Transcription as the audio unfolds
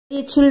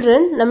Dear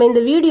children, நம்ம இந்த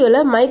வீடியோல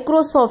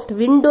Microsoft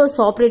Windows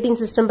operating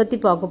system பத்தி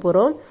பார்க்க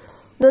போறோம்.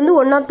 இது வந்து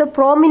one of the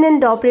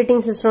prominent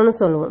operating system னு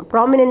சொல்லுவோம்.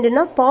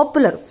 Prominentனா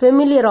popular,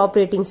 familiar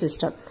operating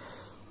system.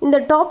 இந்த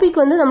டாபிக்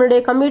வந்து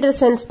நம்மளுடைய கம்ப்யூட்டர்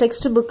சயின்ஸ்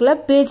டெக்ஸ்ட் புக்ல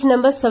பேஜ்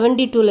நம்பர்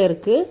 72ல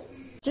இருக்கு.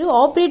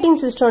 ஆப்பரேட்டிங்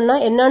சிஸ்டம்னா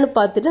என்னன்னு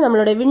பார்த்துட்டு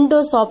நம்மளுடைய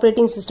விண்டோஸ்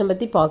ஆப்பரேட்டிங் சிஸ்டம்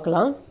பத்தி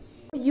பார்க்கலாம்.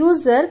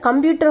 யூசர்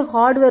கம்ப்யூட்டர்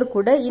ஹார்ட்வேர்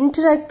கூட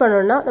இன்டராக்ட்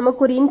பண்ணனும்னா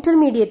நமக்கு ஒரு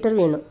இன்டர்மீடியேட்டர்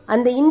வேணும்.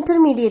 அந்த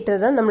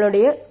இன்டர்மீடியேட்டர் தான்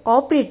நம்மளுடைய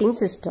ஆப்பரேட்டிங்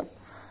சிஸ்டம்.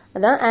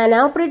 அதான் an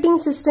operating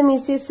system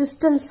is a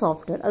system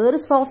software. அது ஒரு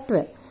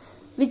software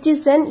which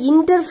is an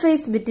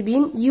interface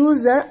between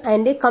user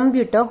and a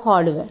computer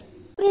hardware.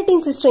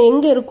 Operating system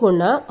எங்க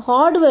இருக்கும்னா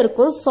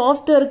ஹார்ட்வேருக்கும்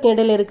சாஃப்ட்வேருக்கும்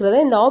இடையில இருக்கிறது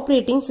இந்த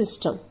ஆப்பரேட்டிங்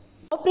சிஸ்டம்.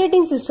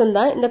 ஆப்பரேட்டிங் சிஸ்டம்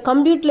தான் இந்த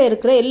கம்ப்யூட்டர்ல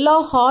இருக்கிற எல்லா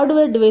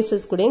ஹார்ட்வேர்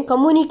டிவைசஸ் கூடயும்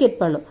கம்யூனிகேட்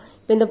பண்ணும்.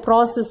 இப்போ இந்த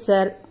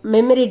processor,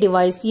 memory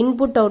device,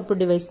 input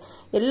output device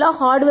எல்லா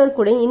ஹார்ட்வேர்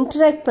கூடயும்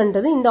இன்டராக்ட்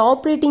பண்றது இந்த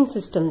ஆப்பரேட்டிங்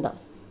சிஸ்டம் தான்.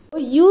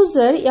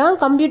 யூசர் ஏன்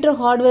கம்ப்யூட்டர்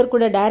ஹார்ட்வேர்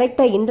கூட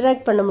டைரக்டா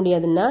இன்டராக்ட் பண்ண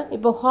முடியாதுன்னா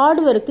இப்போ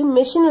ஹார்ட்வேருக்கு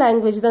மெஷின்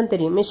லாங்குவேஜ் தான்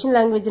தெரியும். மெஷின்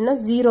லாங்குவேஜ்னா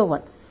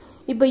 01.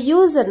 இப்போ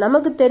யூசர்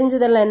நமக்கு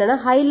தெரிஞ்சதெல்லாம் என்னன்னா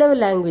high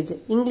level language,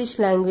 English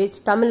language,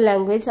 Tamil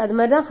language, அது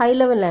மாதிரி தான் ஹை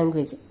லெவல்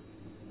லாங்குவேஜ்.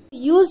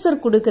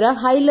 யூசர் கொடுக்குற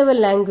ஹை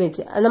லெவல்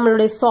லாங்குவேஜ்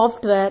நம்மளுடைய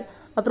சாஃப்ட்வேர்,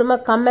 அப்புறமா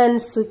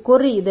கமெண்ட்ஸ்,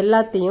 கொரி இது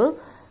எல்லாத்தையும்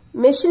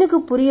மெஷினுக்கு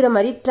புரியுற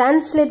மாதிரி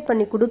டிரான்ஸ்லேட்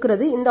பண்ணி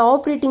கொடுக்கறது இந்த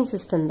ஆப்பரேட்டிங்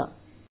சிஸ்டம் தான்.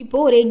 இப்போ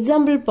ஒரு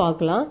எக்ஸாம்பிள்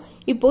பார்க்கலாம்.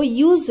 இப்போ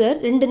யூசர்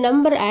ரெண்டு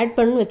நம்பர் ஆட்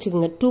பண்ணு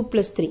வச்சுக்கோங்க,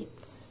 2+3.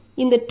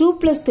 இந்த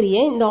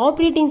 2+3 இந்த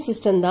ஆப்பரேட்டிங்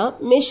சிஸ்டம் தான்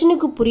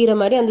மெஷினுக்கு புரியுற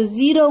மாதிரி அந்த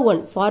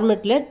 01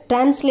 ஃபார்மேட்ல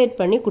டிரான்ஸ்லேட்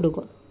பண்ணி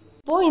கொடுக்கும்.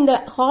 இப்போ இந்த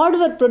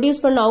ஹார்ட்வேர்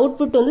ப்ரொடியூஸ் பண்ண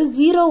அவுட்புட் வந்து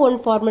 01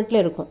 ஃபார்மேட்ல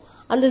இருக்கும்.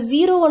 அந்த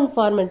 01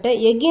 ஃபார்மேட்டை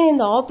எகைன்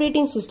இந்த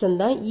ஆப்பரேட்டிங் சிஸ்டம்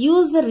தான்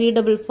யூசர்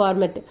ரீடபிள்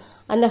ஃபார்மேட்,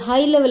 அந்த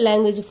ஹை லெவல்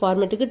லாங்குவேஜ்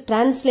ஃபார்மேட்டுக்கு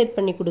டிரான்ஸ்லேட்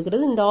பண்ணி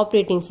கொடுக்கிறது இந்த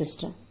ஆப்பரேட்டிங்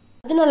சிஸ்டம்.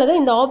 அதனாலதான்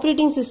இந்த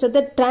ஆப்பரேட்டிங் சிஸ்டத்தை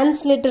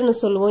டிரான்ஸ்லேட்டர்னு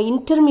சொல்லுவோம்,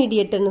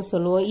 இன்டர்மீடியேட்டர்னு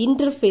சொல்லுவோம்,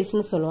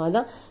 இன்டர்ஃபேஸ்னு சொல்லுவோம்.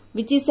 அதான்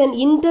which is an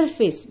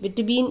interface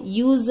between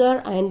user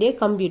and a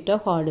computer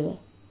hardware.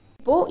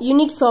 இப்போ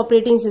Unix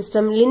operating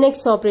system,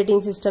 Linux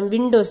operating system,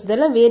 Windows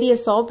இதெல்லாம்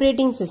வேரியஸ்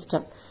ஆப்பரேட்டிங்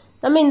சிஸ்டம்.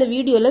 நம்ம இந்த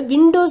வீடியோல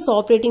விண்டோஸ்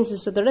ஆப்பரேட்டிங்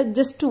சிஸ்டத்தோட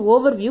ஜஸ்ட்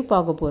ஓவர்வியூ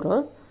பார்க்க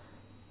போறோம்.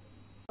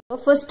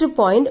 First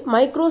point,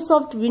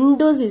 Microsoft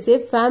Windows is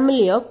a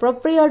family of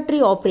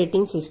proprietary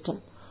operating system.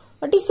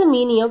 What is the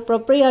meaning of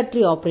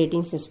proprietary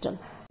operating system?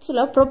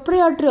 Actually,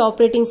 proprietary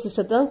operating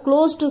system தான்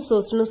closed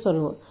source னு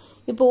சொல்லுவோம்.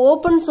 இப்போ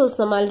open source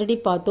நம்ம already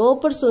பார்த்தோம்.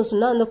 Open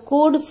சோர்ஸ்னா அந்த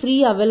கோடு free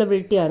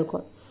அவைலபிலிட்டியா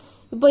இருக்கும்.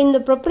 இப்போ இந்த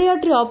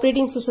proprietary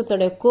operating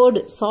systemத்தோட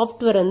கோடு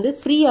சாஃப்ட்வேர் வந்து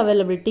ஃப்ரீ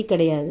அவைலபிலிட்டி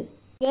கிடையாது.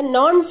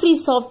 நான் ஃப்ரீ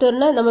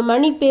சாஃப்ட்வேர்னா நம்ம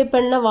மணி பே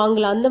பண்ணா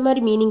வாங்கலாம், அந்த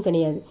மாதிரி மீனிங்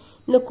கிடையாது.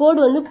 இந்த கோடு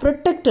வந்து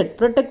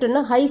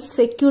ப்ரொடெக்டட்னா ஹை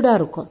செக்யூர்டா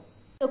இருக்கும்.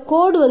 இந்த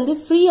கோடு வந்து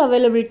ஃப்ரீ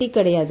அவைலபிலிட்டி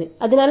கிடையாது.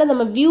 அதனால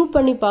நம்ம வியூ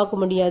பண்ணி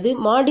பார்க்க முடியாது,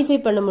 மாடிஃபை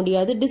பண்ண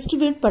முடியாது,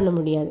 டிஸ்ட்ரிபியூட் பண்ண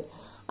முடியாது.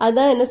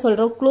 அதான் என்ன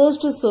சொல்றோம்,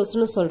 க்ளோஸ்டு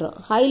சோர்ஸ்னு சொல்றோம்.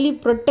 ஹைலி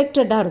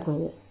ப்ரொடெக்டடா இருக்கும்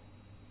இது.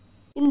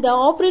 இந்த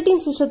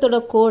ஆப்பரேட்டிங் சிஸ்டத்தோட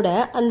கோடை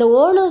அந்த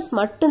ஓனர்ஸ்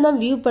மட்டும்தான்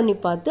வியூ பண்ணி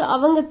பார்த்து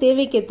அவங்க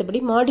தேவைக்கு ஏற்றபடி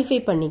மாடிஃபை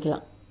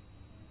பண்ணிக்கலாம்.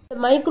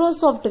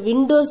 மைக்ரோசாஃப்ட்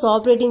விண்டோஸ்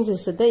ஆப்பரேட்டிங்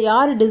சிஸ்டத்தை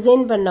யார்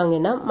டிசைன்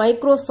பண்ணாங்கன்னா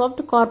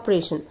மைக்ரோசாஃப்ட்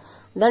கார்பரேஷன்.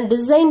 அதான்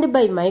designed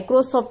by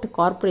Microsoft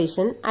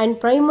corporation and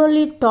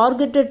primarily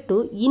targeted to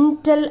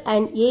Intel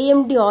and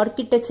AMD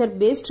architecture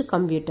paste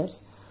computers.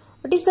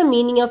 What is the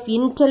meaning of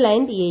Intel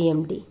and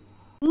AMD?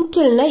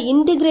 இன்டெல்னா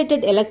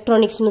integrated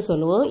எலக்ட்ரானிக்ஸ்னு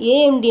சொல்லுவோம்,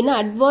 ஏஎம்டினா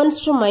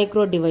அட்வான்ஸ்டு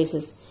மைக்ரோ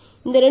டிவைசஸ்.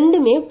 இந்த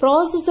ரெண்டுமே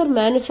processor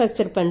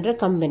manufacture பண்ற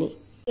company.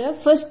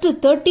 First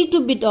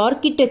 32-பிட்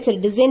architecture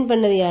design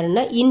பண்ணது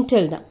யாருன்னா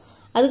Intel தான்.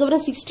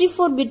 அதுக்கப்புறம்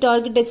 64-பிட்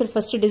architecture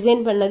first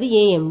design பண்ணது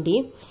AMD.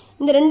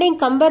 இந்த ரெண்டையும்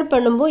கம்பேர்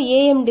பண்ணும்போது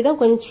ஏஎம்டி தான்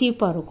கொஞ்சம்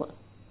சீப்பா இருக்கும்.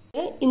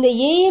 இந்த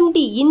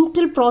ஏஎம்டி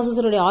இன்டெல்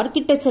ப்ராசஸரோட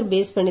ஆர்கிடெக்சர்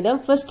பேஸ் பண்ணி தான்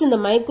ஃபர்ஸ்ட் இந்த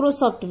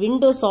Microsoft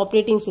Windows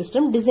operating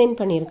system design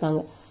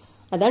பண்ணியிருக்காங்க.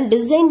 அதான்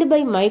designed by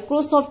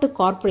Microsoft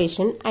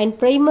corporation and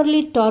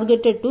primarily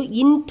targeted to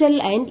Intel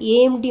and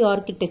AMD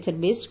architecture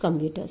paste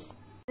computers.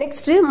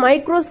 Next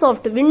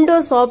Microsoft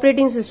Windows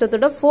operating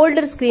சிஸ்டத்தோட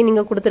folder screen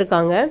இங்க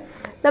கொடுத்திருக்காங்க.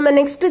 நம்ம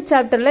நெக்ஸ்ட்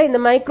சாப்டர்ல இந்த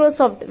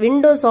மைக்ரோசாஃப்ட்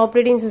விண்டோஸ்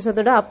ஆப்பரேட்டிங்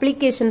சிஸ்டத்தோட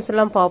அப்ளிகேஷன்ஸ்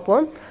எல்லாம்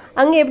பார்ப்போம்.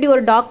 அங்க எப்படி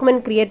ஒரு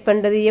டாக்குமெண்ட் கிரியேட்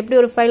பண்றது, எப்படி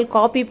ஒரு ஃபைல்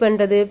காப்பி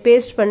பண்றது,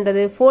 பேஸ்ட்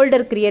பண்றது,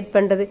 ஃபோல்டர் கிரியேட்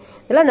பண்றது,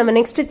 இதெல்லாம் நம்ம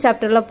நெக்ஸ்ட்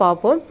சாப்டர்ல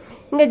பார்ப்போம்.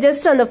 இங்க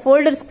ஜஸ்ட் அந்த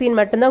ஃபோல்டர் ஸ்கிரீன்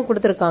மட்டும் தான்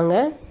கொடுத்திருக்காங்க.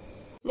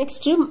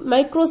 Next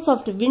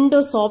Microsoft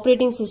Windows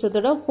operating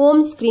சிஸ்டத்தோட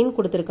home screen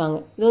கொடுத்திருக்காங்க.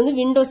 இது வந்து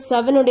விண்டோஸ்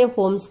 7 உடைய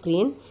ஹோம்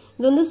ஸ்கிரீன்.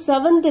 இது வந்து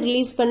 7th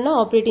ரிலீஸ் பண்ண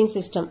ஆப்பரேட்டிங்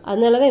சிஸ்டம்.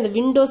 அதனாலதான் இது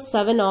விண்டோஸ்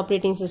 7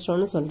 ஆப்பரேட்டிங்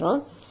சிஸ்டம்னு சொல்றோம்.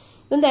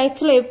 இது வந்து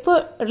ஆக்சுவலா எப்போ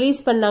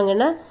ரிலீஸ்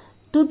பண்ணாங்கன்னா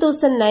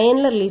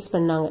 2009ல ரிலீஸ்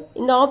பண்ணாங்க.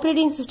 இந்த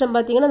ஆப்பரேட்டிங் சிஸ்டம்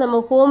பாத்தீங்கன்னா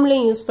நம்ம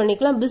ஹோம்லயும் யூஸ்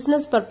பண்ணிக்கலாம்,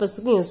 பிசினஸ்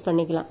பர்பஸுக்கும் யூஸ்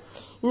பண்ணிக்கலாம்.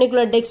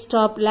 இன்னைக்குள்ள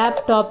டெஸ்க்டாப்,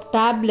 லேப்டாப்,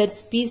 டேப்லெட்ஸ்,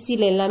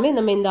 பிசில எல்லாமே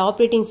நம்ம இந்த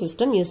ஆப்பரேட்டிங்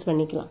சிஸ்டம் யூஸ்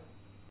பண்ணிக்கலாம்.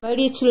 My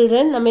dear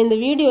children, நம்ம இந்த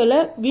வீடியோல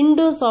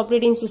விண்டோஸ்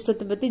ஆப்பரேட்டிங்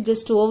சிஸ்டத்தை பத்தி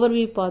ஜஸ்ட்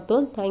ஓவர்வியூ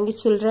பார்த்தோம். Thank you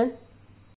children.